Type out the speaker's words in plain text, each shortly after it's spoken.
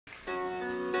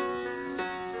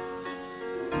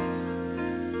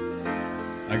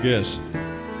I guess.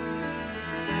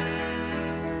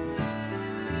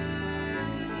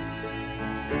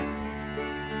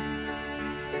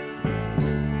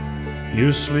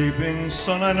 You're sleeping,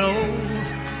 son, I know,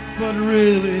 but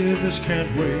really this can't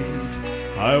wait.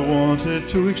 I wanted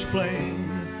to explain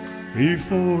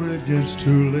before it gets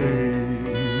too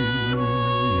late.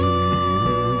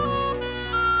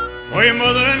 For your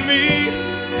mother and me,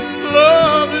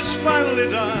 love has finally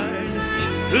died.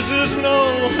 This is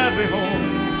no happy home,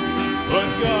 but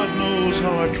God knows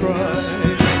how I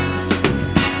tried.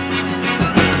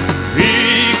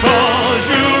 Because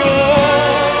you're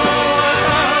all I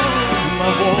have,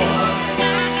 my boy.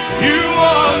 You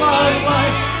are my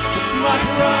life, my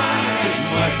pride,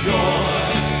 my joy.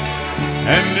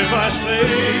 And if I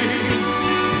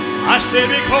stay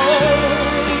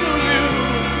because of you,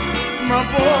 my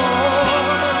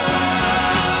boy.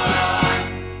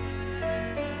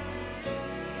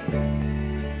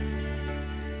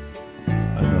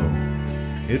 I know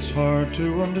it's hard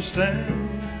to understand.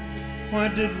 Why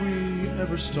did we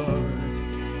ever start?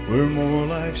 We're more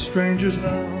like strangers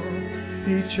now,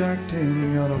 each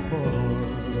acting out a part.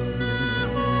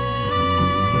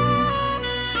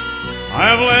 I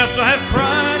have laughed, I have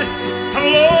cried,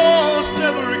 I've lost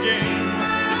ever again,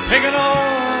 taken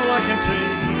all I can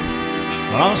take,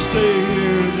 but I'll stay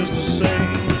here just the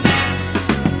same.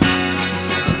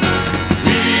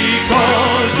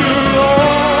 Because you're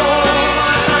all I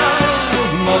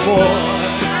have, my boy.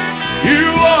 You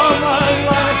are my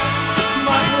life,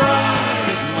 my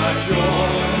pride, my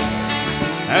joy.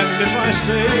 And if I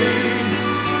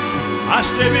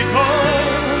stay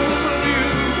because of you,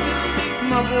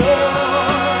 my boy.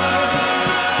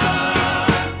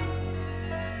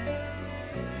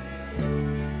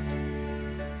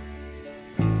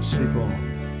 Sleep on,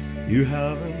 you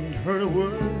haven't heard a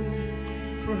word.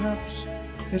 Perhaps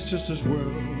it's just as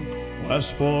well. Why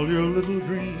spoil your little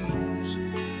dreams?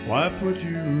 Why put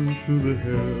you through the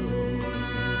hell?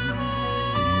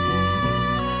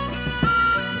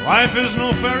 Life is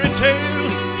no fairy tale,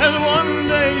 and one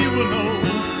day you will know.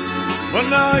 But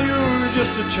now you're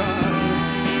just a child,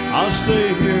 I'll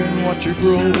stay here and watch you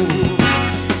grow.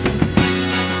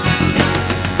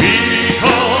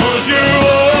 Because you're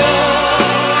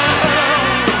all I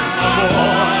have, my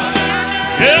boy.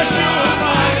 Yes, you're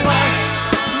my life,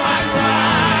 my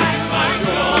pride, my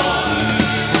joy.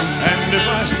 And if I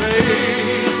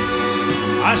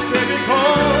stay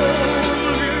because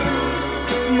of you,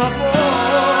 my boy.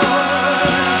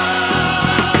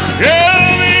 Yeah,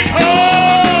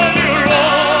 because you're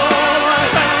all I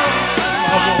have,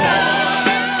 my boy.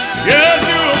 Yes,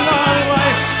 you're my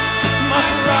life, my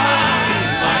pride,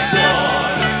 my joy.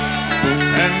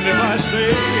 And if I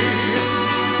stay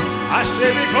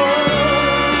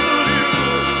because of you,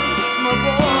 my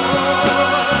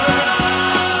boy.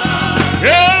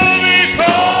 Yeah,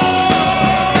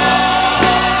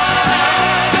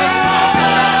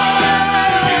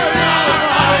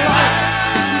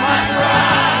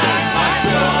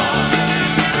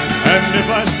 if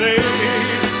I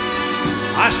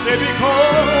stay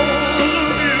because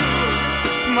of you,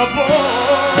 my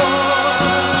boy.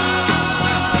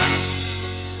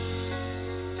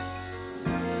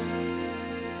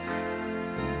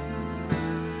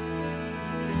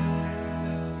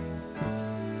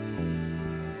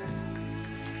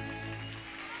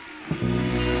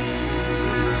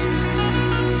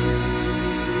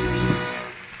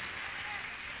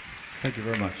 Thank you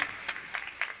very much.